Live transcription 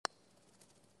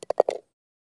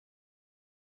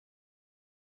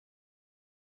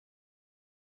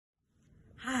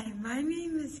Hi, my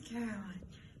name is Caroline,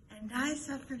 and I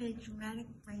suffered a traumatic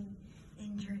brain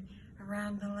injury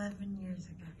around 11 years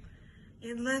ago.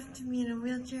 It left me in a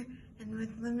wheelchair and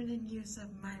with limited use of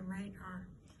my right arm.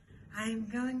 I am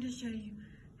going to show you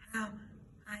how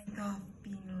I golf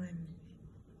being limited.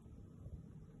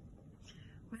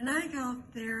 When I golf,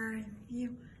 there are a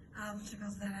few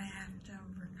obstacles that I have to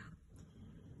overcome.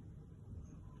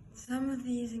 Some of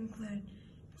these include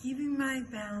keeping my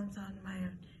balance on my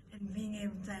own and being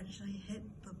able to actually hit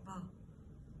the ball.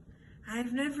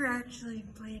 I've never actually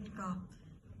played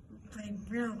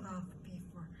real golf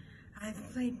before.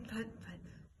 I've played putt-putt,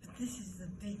 but this is the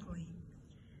big league.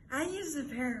 I use a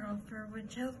paragolfer,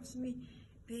 which helps me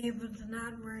be able to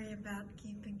not worry about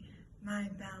keeping my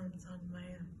balance on my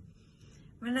own.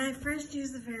 When I first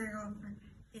used the paragolfer,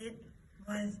 it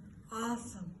was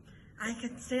awesome. I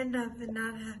could stand up and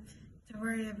not have to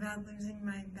worry about losing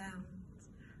my balance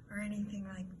or anything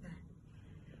like that.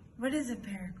 What is a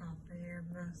paragolfer, you're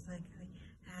most likely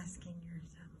asking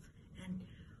yourself. And,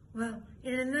 well,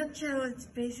 in a nutshell, it's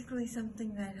basically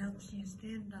something that helps you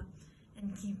stand up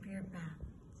and keep your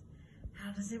balance.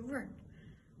 How does it work?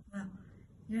 Well,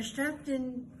 you're strapped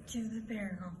into the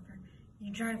paragolfer.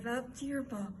 You drive up to your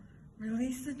ball,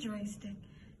 release the joystick,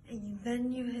 and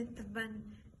then you hit the button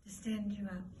to stand you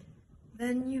up.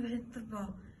 Then you hit the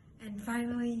ball, and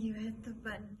finally you hit the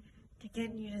button to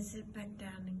get you to sit back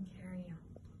down and carry on.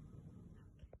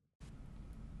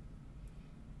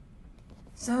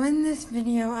 So in this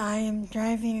video, I am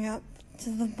driving up to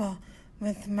the ball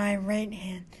with my right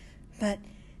hand, but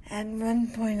at one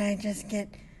point I just get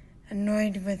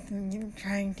annoyed with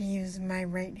trying to use my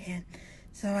right hand,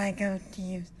 so I go to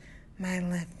use my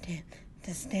left hand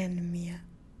to stand me up.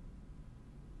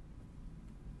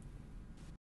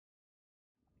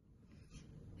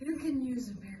 Who can use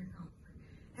a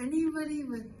paragolfer? Anybody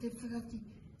with difficulty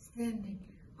standing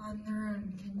on their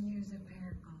own can use a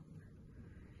paragolfer.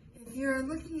 If you are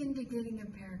looking into getting a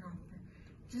paragolfer,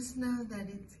 just know that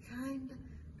it's kind of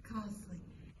costly.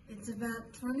 It's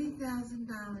about $20,000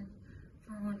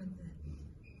 for one of them.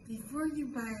 Before you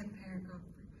buy a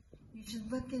paragolfer, you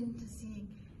should look into seeing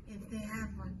if they have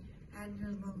one at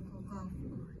your local golf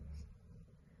course.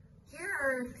 Here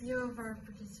are a few of our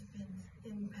participants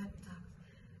in PEPtalks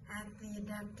at the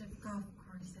Adaptive Golf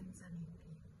Course at Sunny.